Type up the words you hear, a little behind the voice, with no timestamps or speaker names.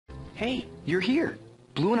Hey, you're here.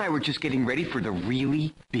 Blue and I were just getting ready for the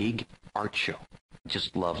really big art show.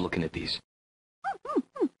 Just love looking at these.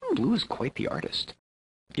 Blue is quite the artist.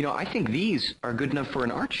 You know, I think these are good enough for an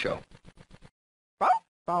art show.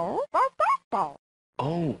 Oh,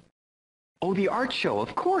 the art show,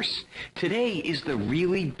 of course. Today is the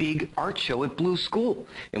really big art show at Blue School,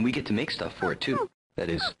 and we get to make stuff for it, too. That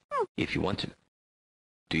is, if you want to.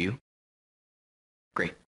 Do you?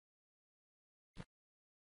 Great.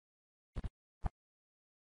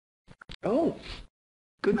 Oh,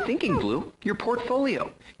 good thinking, Blue. Your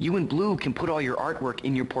portfolio. You and Blue can put all your artwork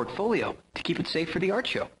in your portfolio to keep it safe for the art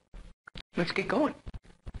show. Let's get going.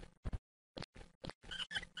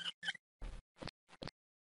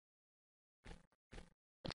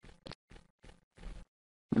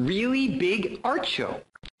 Really big art show.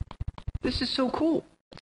 This is so cool.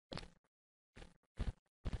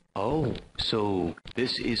 Oh, so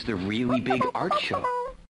this is the really big art show.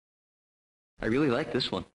 I really like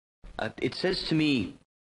this one. It says to me,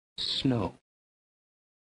 snow.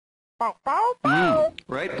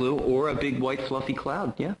 Right, Blue, or a big white fluffy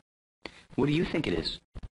cloud, yeah. What do you think it is?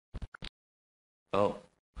 Oh,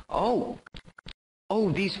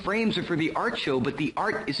 these frames are for the art show, but the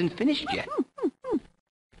art isn't finished yet.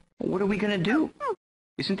 What are we gonna do?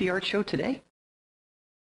 Isn't the art show today?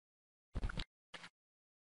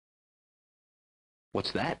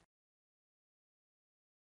 What's that?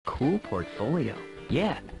 Cool portfolio.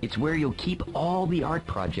 Yeah, it's where you'll keep all the art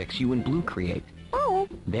projects you and Blue create.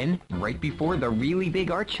 Then, right before the really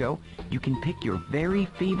big art show, you can pick your very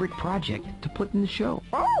favorite project to put in the show.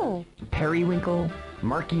 Periwinkle,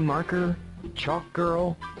 Marky Marker, Chalk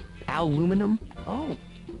Girl, Aluminum. Oh,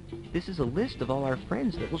 this is a list of all our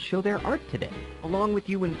friends that will show their art today, along with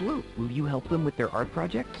you and Blue. Will you help them with their art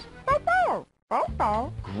projects?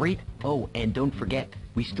 Great. Oh, and don't forget,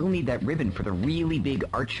 we still need that ribbon for the really big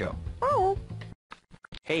art show.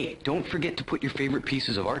 Hey, don't forget to put your favorite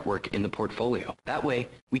pieces of artwork in the portfolio. That way,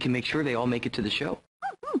 we can make sure they all make it to the show.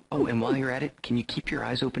 Oh, and while you're at it, can you keep your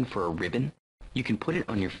eyes open for a ribbon? You can put it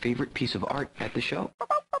on your favorite piece of art at the show.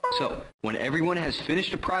 So, when everyone has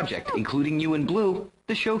finished a project, including you and Blue,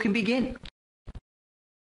 the show can begin.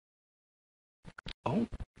 Oh.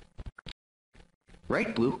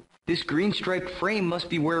 Right, Blue. This green striped frame must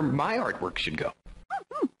be where my artwork should go.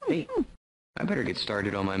 Hey, I better get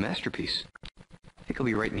started on my masterpiece. I think I'll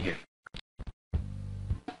be right in here.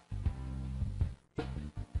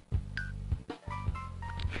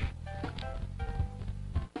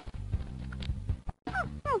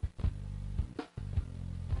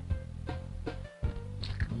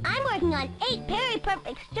 I'm working on 8 very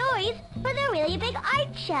perfect stories for the really big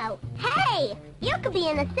art show. Hey, you could be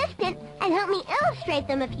an assistant and help me illustrate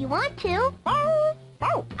them if you want to.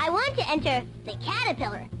 I want to enter the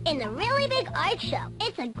caterpillar in the really big art show.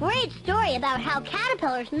 It's a great story about how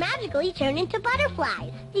caterpillars magically turn into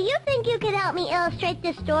butterflies. Do you think you could help me illustrate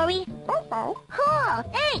this story? Cool,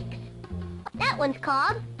 thanks. That one's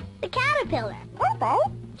called The Caterpillar.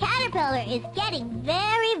 Caterpillar is getting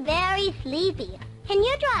very, very sleepy. Can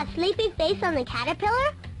you draw a sleepy face on the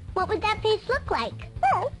caterpillar? What would that face look like?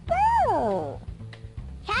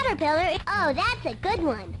 Caterpillar, oh, that's a good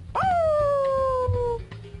one.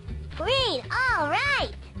 Green, all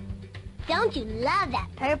right. Don't you love that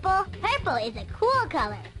purple? Purple is a cool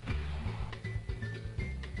color.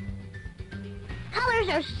 Colors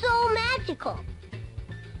are so magical.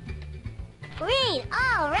 Green,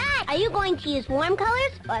 all right. Are you going to use warm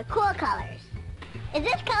colors or cool colors? Is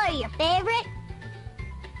this color your favorite?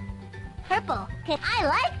 Purple. I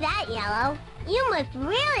like that yellow. You must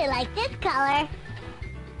really like this color.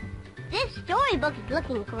 This storybook is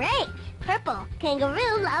looking great. Purple.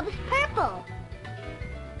 Kangaroo loves purple.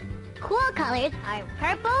 Cool colors are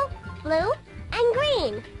purple, blue, and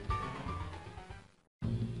green.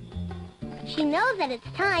 She knows that it's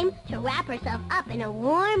time to wrap herself up in a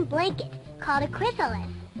warm blanket called a chrysalis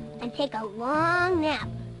and take a long nap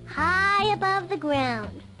high above the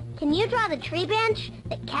ground. Can you draw the tree branch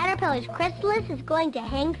that Caterpillar's chrysalis is going to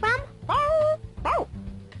hang from?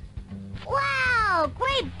 Wow,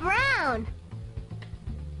 great brown!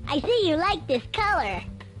 I see you like this color.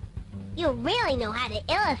 You really know how to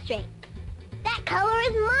illustrate. That color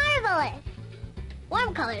is marvelous.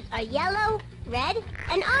 Warm colors are yellow, red,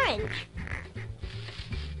 and orange.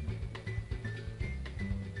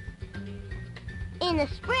 In the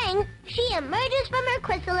spring, she emerges from her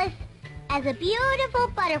chrysalis as a beautiful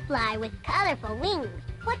butterfly with colorful wings.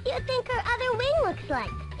 What do you think her other wing looks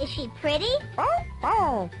like? Is she pretty?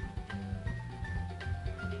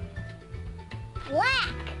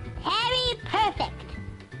 Black. Very perfect.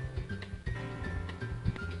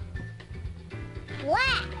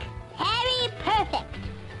 Black.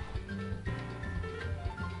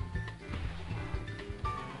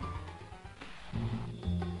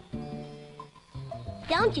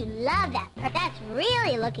 Don't you love that? That's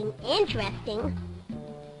really looking interesting.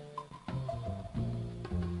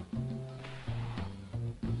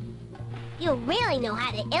 You really know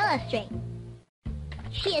how to illustrate.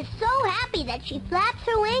 She is so happy that she flaps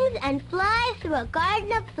her wings and flies through a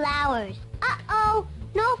garden of flowers. Uh-oh,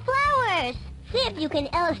 no flowers. See if you can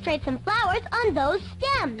illustrate some flowers on those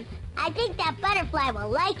stems. I think that butterfly will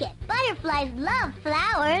like it. Butterflies love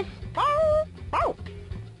flowers.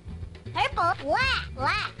 Purple,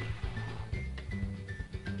 black.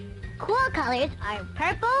 Cool colors are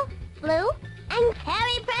purple, blue, and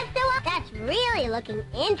Harry Presto. That's really looking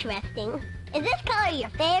interesting. Is this color your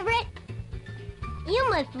favorite? You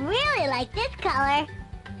must really like this color.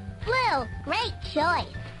 Blue, great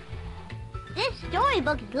choice. This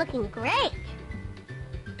storybook is looking great.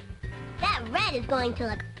 That red is going to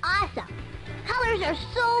look awesome. Colors are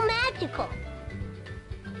so magical.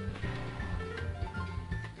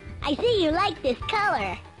 I see you like this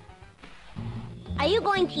color. Are you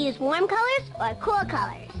going to use warm colors or cool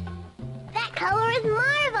colors? That color is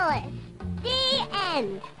marvelous. The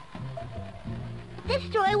end. This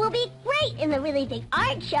story will be great in the Really Big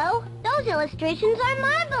Art Show. Those illustrations are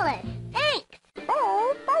marvelous. Thanks.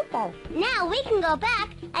 Now we can go back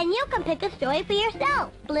and you can pick a story for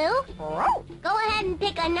yourself. Blue? Go ahead and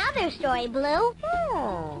pick another story, Blue.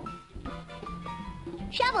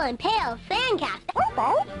 Shovel and Pail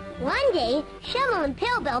Sandcastle. One day, Shovel and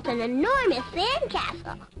Pail built an enormous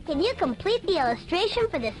sandcastle. Can you complete the illustration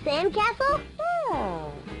for the sandcastle?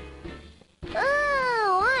 Ooh,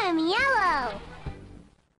 I'm yellow.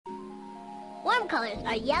 Warm colors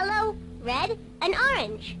are yellow, red, and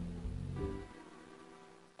orange.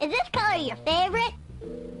 Is this color your favorite?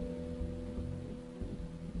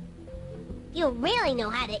 You really know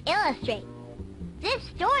how to illustrate. This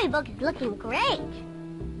storybook is looking great.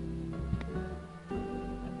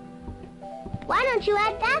 Why don't you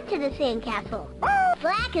add that to the sandcastle?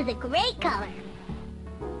 Black is a great color.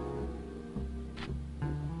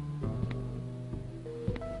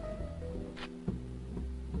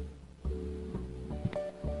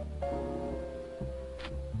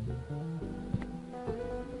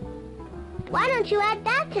 Why don't you add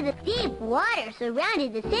that to the deep water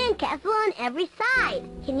surrounding the sandcastle on every side?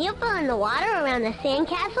 Can you fill in the water around the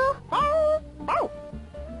sandcastle?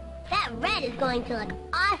 That red is going to look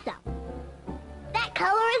awesome. That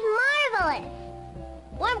color is marvelous.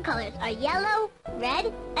 Warm colors are yellow,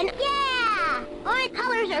 red, and yeah! Orange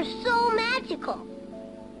colors are so magical.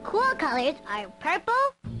 Cool colors are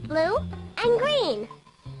purple, blue, and green.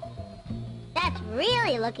 That's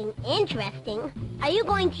really looking interesting. Are you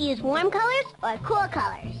going to use warm colors or cool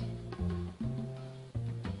colors?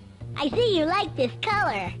 I see you like this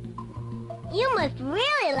color. You must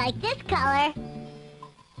really like this color.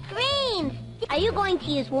 Greens! Are you going to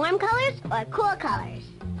use warm colors or cool colors?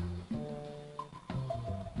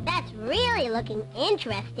 That's really looking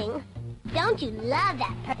interesting. Don't you love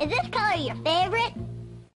that? Is this color your favorite?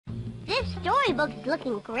 This storybook is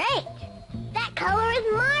looking great. That color is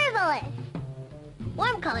marvelous.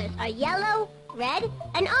 Warm colors are yellow, red,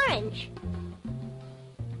 and orange.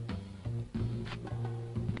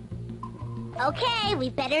 Okay, we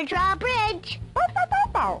better draw a bridge.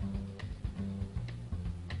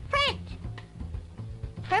 Print.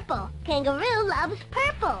 Purple. Kangaroo loves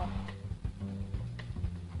purple.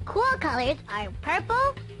 Cool colors are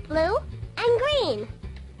purple, blue, and green.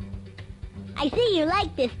 I see you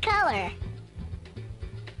like this color.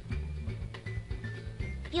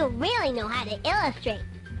 You really know how to illustrate.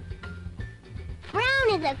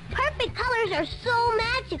 Brown is a perfect. Colors are so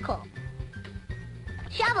magical.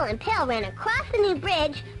 Shovel and Pail ran across the new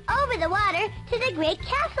bridge over the water to the great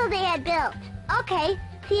castle they had built. Okay,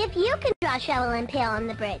 see if you can draw Shovel and Pail on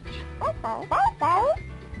the bridge.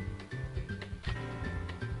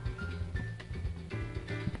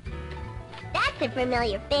 That's a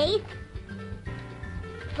familiar face.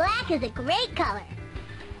 Black is a great color.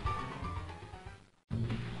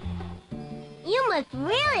 You must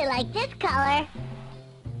really like this color.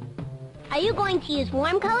 Are you going to use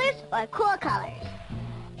warm colors or cool colors?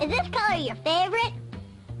 Is this color your favorite?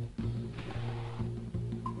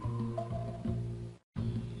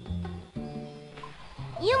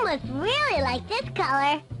 You must really like this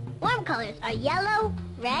color. Warm colors are yellow,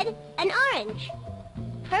 red, and orange.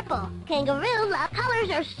 Purple. Kangaroo love. Colors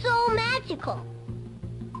are so magical.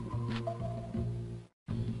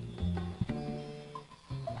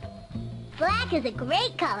 Black is a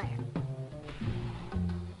great color.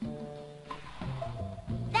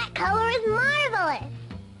 That color is marvelous.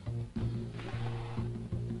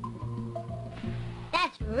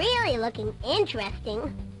 That's really looking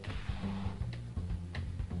interesting.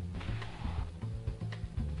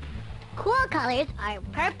 colors are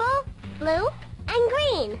purple, blue, and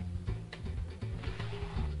green.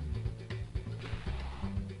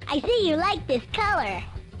 I see you like this color.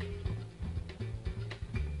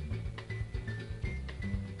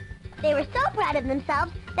 They were so proud of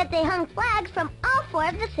themselves that they hung flags from all 4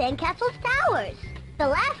 of the sandcastle's towers. The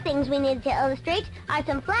last things we need to illustrate are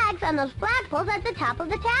some flags on those flagpoles at the top of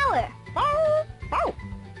the tower.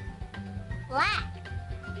 Black.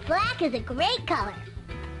 Black is a great color.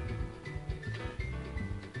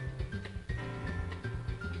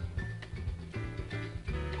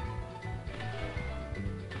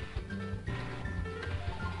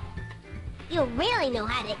 You really know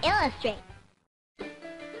how to illustrate.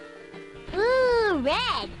 Ooh,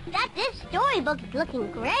 red. This storybook is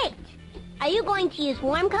looking great. Are you going to use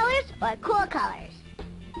warm colors or cool colors?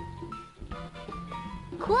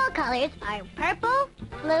 Cool colors are purple,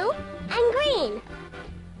 blue, and green.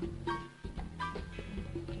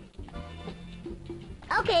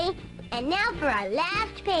 Okay, and now for our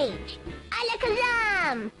last page.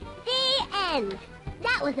 Alakazam! The end.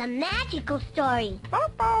 That was a magical story.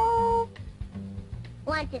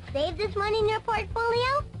 Want to save this one in your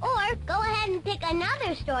portfolio? Or go ahead and pick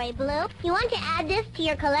another story, Blue. You want to add this to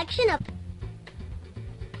your collection of...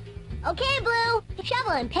 Okay, Blue.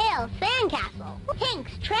 Shovel and Pail Sandcastle.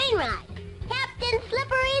 Pink's Train Ride. Captain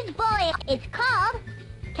Slippery's Voyage. It's called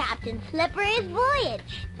Captain Slippery's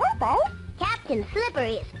Voyage. Captain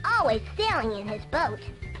Slippery is always sailing in his boat.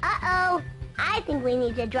 Uh-oh. I think we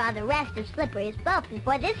need to draw the rest of Slippery's boat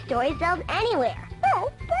before this story sells anywhere.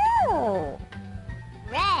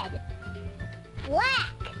 Red.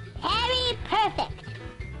 Black. Harry Perfect.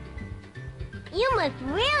 You must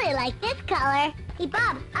really like this color. He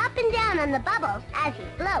bobs up and down on the bubbles as he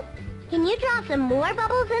floats. Can you draw some more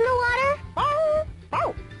bubbles in the water?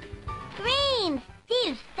 Green.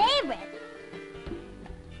 Steve's favorite.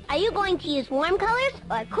 Are you going to use warm colors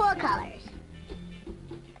or cool colors?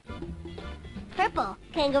 Purple.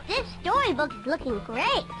 Kangaroo. This storybook is looking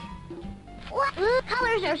great. What?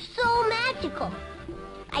 Colors are so magical.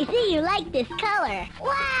 I see you like this color.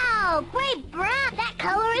 Wow, great brown. That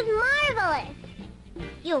color is marvelous.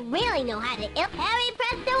 You really know how to Harry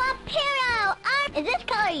Presto Apiro. Is this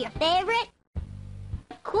color your favorite?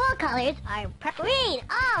 Cool colors are green.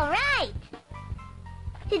 All right.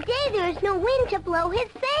 Today there is no wind to blow his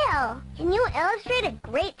sail. Can you illustrate a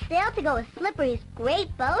great sail to go with Slippery's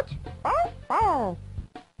great boat?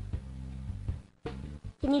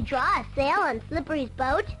 Can you draw a sail on Slippery's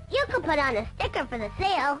boat? You could put on a sticker for the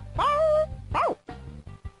sail.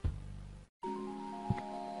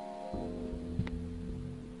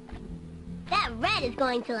 That red is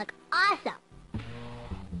going to look awesome.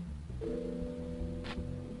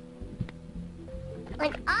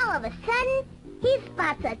 When all of a sudden, he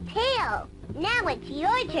spots a tail. Now it's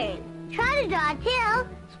your turn. Try to draw a tail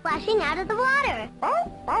splashing out of the water.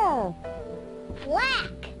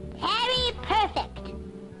 Black. Harry Perfect.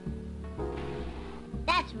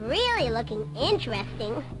 That's really looking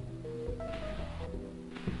interesting.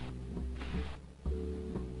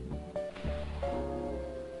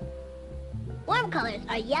 Warm colors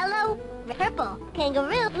are yellow, purple,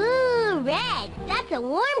 kangaroo, ooh, red. That's a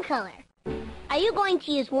warm color. Are you going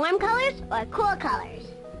to use warm colors or cool colors?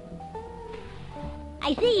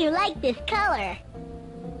 I see you like this color.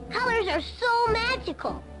 Colors are so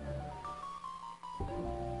magical.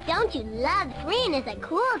 Don't you love green as a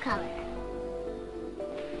cool color?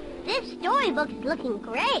 This storybook is looking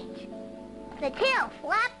great. The tail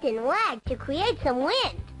flapped and wagged to create some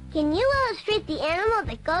wind. Can you illustrate the animal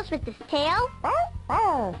that goes with this tail?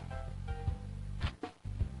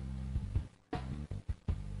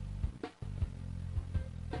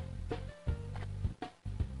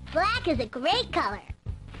 Black is a great color.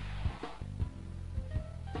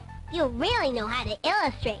 You really know how to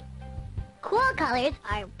illustrate. Cool colors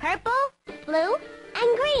are purple, blue,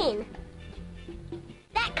 and green.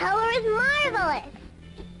 That color is marvelous.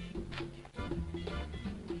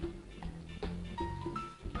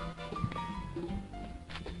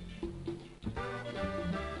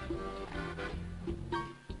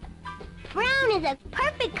 Brown is a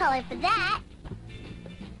perfect color for that.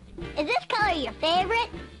 Is this color your favorite?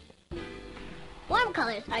 Warm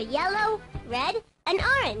colors are yellow, red, and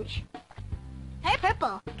orange.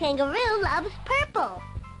 Purple. Kangaroo loves purple.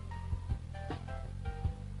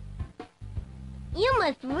 You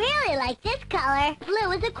must really like this color.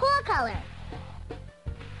 Blue is a cool color.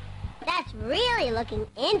 That's really looking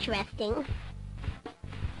interesting.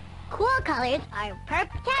 Cool colors are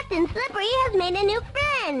purple. Captain Slippery has made a new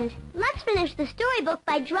friend. Let's finish the storybook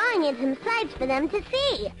by drawing in some sides for them to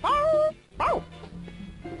see.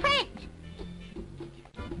 Print.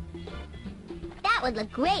 That would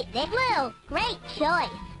look great. Blue, great choice.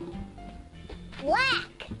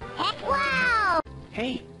 Black. Heck, wow!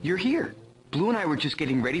 Hey, you're here. Blue and I were just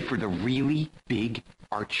getting ready for the really big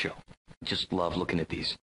art show. Just love looking at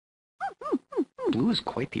these. Blue is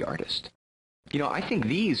quite the artist. You know, I think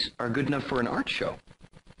these are good enough for an art show.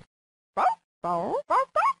 Oh,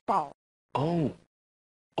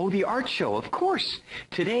 the art show, of course.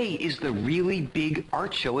 Today is the really big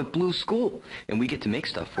art show at Blue School, and we get to make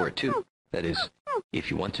stuff for it, too. That is, if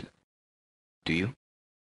you want to. Do you?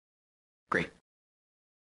 Great.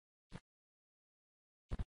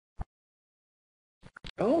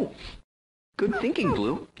 Oh, good thinking,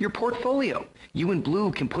 Blue. Your portfolio. You and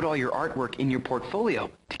Blue can put all your artwork in your portfolio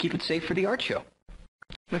to keep it safe for the art show.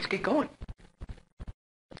 Let's get going.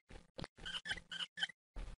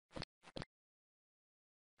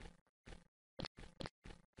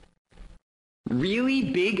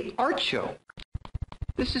 Really big art show.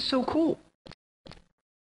 This is so cool.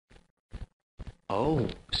 Oh,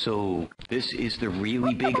 so this is the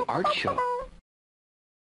really big art show.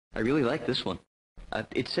 I really like this one.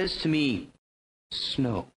 It says to me,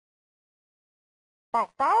 snow.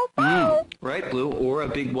 Right, Blue, or a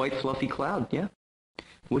big white fluffy cloud, yeah.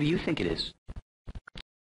 What do you think it is?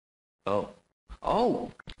 Oh,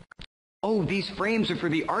 these frames are for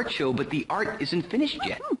the art show, but the art isn't finished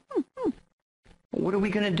yet. What are we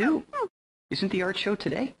going to do? Isn't the art show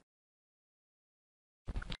today?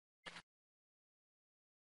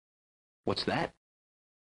 What's that?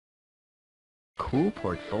 Cool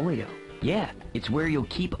portfolio. Yeah, it's where you'll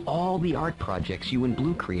keep all the art projects you and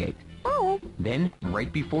Blue create. Then,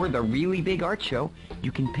 right before the really big art show,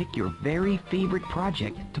 you can pick your very favorite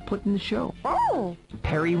project to put in the show.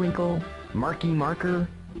 Periwinkle, Marky Marker,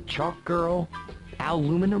 Chalk Girl,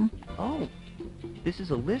 Aluminum. Oh, this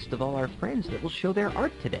is a list of all our friends that will show their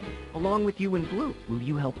art today, along with you and Blue. Will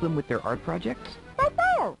you help them with their art projects?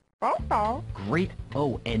 Great.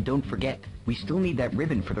 Oh, and don't forget, we still need that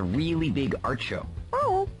ribbon for the really big art show.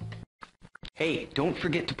 Hey, don't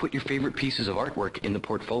forget to put your favorite pieces of artwork in the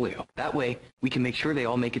portfolio. That way, we can make sure they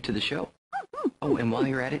all make it to the show. Oh, and while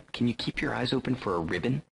you're at it, can you keep your eyes open for a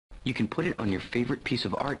ribbon? You can put it on your favorite piece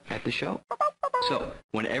of art at the show. So,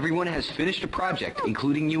 when everyone has finished a project,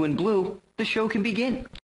 including you and Blue, the show can begin.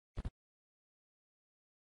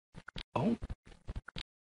 Oh.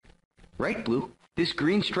 Right, Blue. This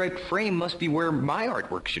green striped frame must be where my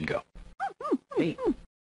artwork should go. Hey,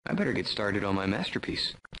 I better get started on my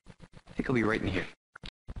masterpiece. I think I'll be right in here.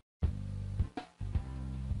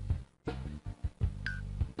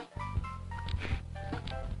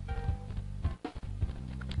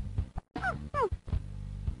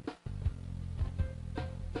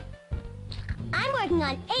 I'm working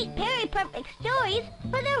on 8 Perry Perfect stories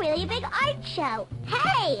for the really big art show.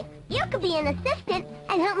 Hey, you could be an assistant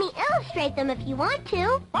and help me illustrate them if you want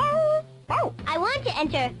to. I want to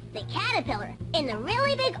enter the caterpillar in the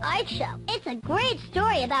really big art show. It's a great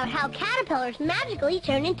story about how caterpillars magically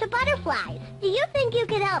turn into butterflies. Do you think you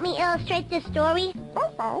could help me illustrate this story?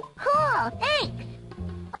 Cool, thanks.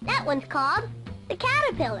 That one's called The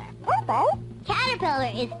Caterpillar. Caterpillar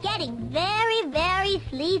is getting very, very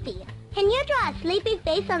sleepy. Can you draw a sleepy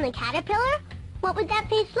face on the caterpillar? What would that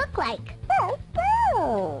face look like?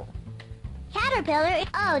 Caterpillar,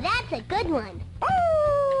 oh, that's a good one.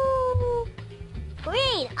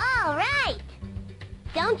 Green, all right.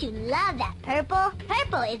 Don't you love that purple?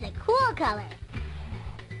 Purple is a cool color.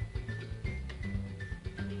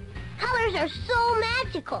 Colors are so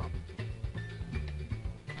magical.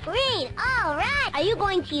 Green, all right. Are you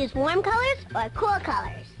going to use warm colors or cool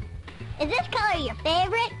colors? Is this color your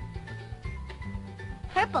favorite?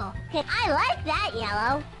 Purple. I like that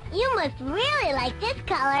yellow. You must really like this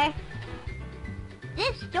color.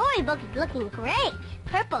 This storybook is looking great.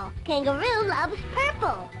 Purple. Kangaroo loves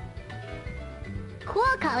purple.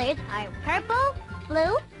 Cool colors are purple,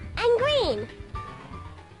 blue, and green.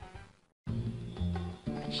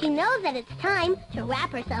 She knows that it's time to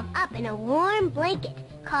wrap herself up in a warm blanket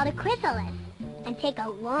called a chrysalis and take a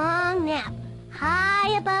long nap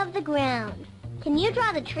high above the ground. Can you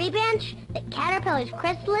draw the tree branch that Caterpillar's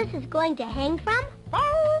chrysalis is going to hang from?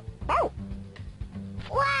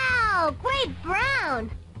 Wow, great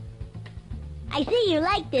brown! I see you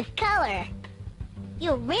like this color.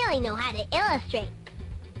 You really know how to illustrate.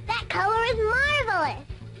 That color is marvelous.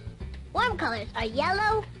 Warm colors are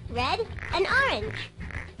yellow, red, and orange.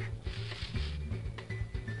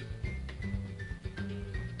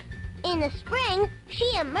 In the spring, she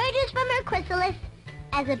emerges from her chrysalis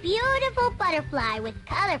as a beautiful butterfly with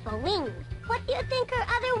colorful wings. What do you think her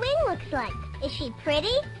other wing looks like? Is she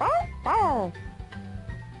pretty?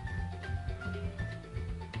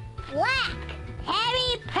 Black.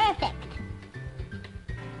 Harry Perfect.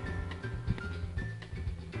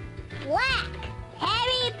 Black.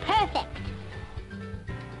 Harry Perfect.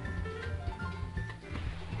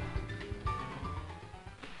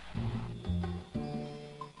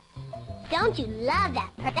 Don't you love that?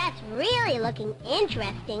 That's really looking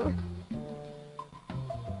interesting.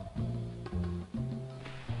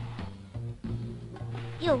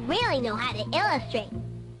 You really know how to illustrate.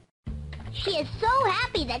 She is so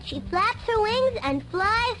happy that she flaps her wings and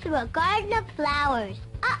flies through a garden of flowers.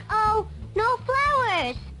 Uh-oh, no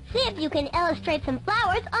flowers. See if you can illustrate some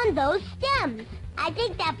flowers on those stems. I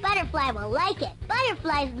think that butterfly will like it.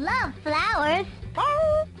 Butterflies love flowers.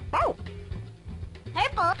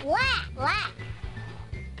 Purple, black.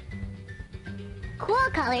 Cool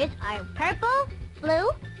colors are purple, blue,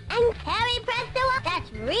 and Harry Presto.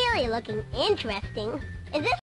 That's really looking interesting. Is this